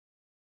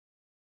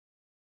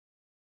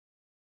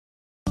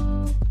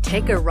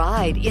Take a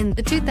ride in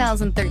the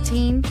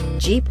 2013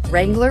 Jeep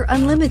Wrangler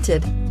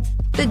Unlimited.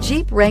 The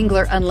Jeep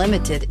Wrangler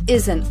Unlimited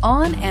is an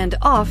on- and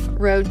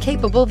off-road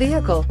capable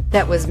vehicle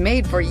that was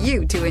made for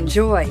you to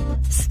enjoy.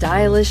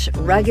 Stylish,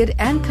 rugged,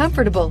 and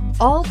comfortable,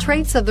 all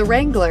traits of the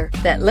Wrangler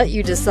that let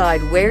you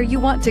decide where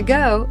you want to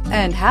go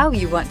and how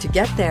you want to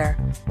get there.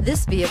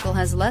 This vehicle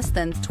has less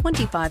than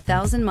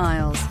 25,000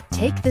 miles.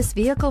 Take this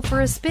vehicle for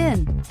a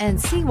spin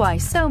and see why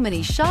so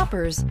many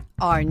shoppers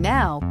are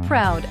now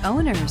proud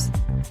owners.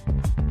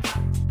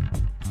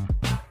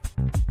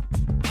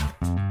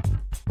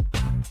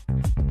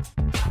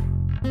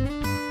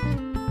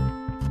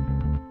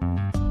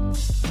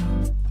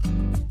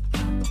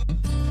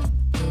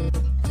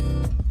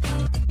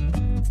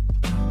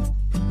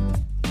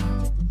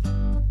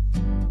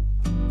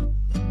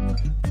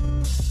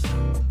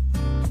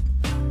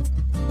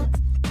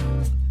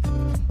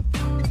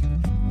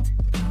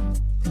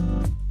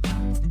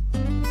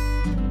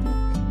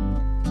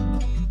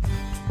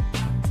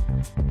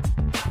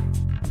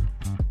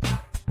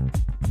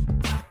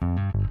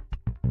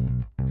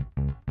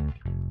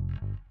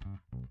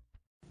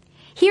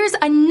 Here's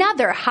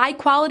another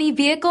high-quality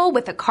vehicle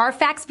with a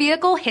Carfax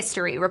Vehicle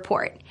History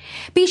Report.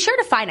 Be sure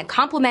to find a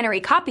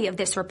complimentary copy of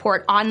this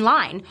report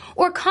online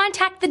or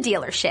contact the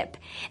dealership.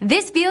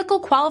 This vehicle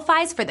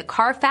qualifies for the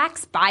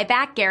Carfax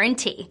Buyback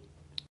Guarantee.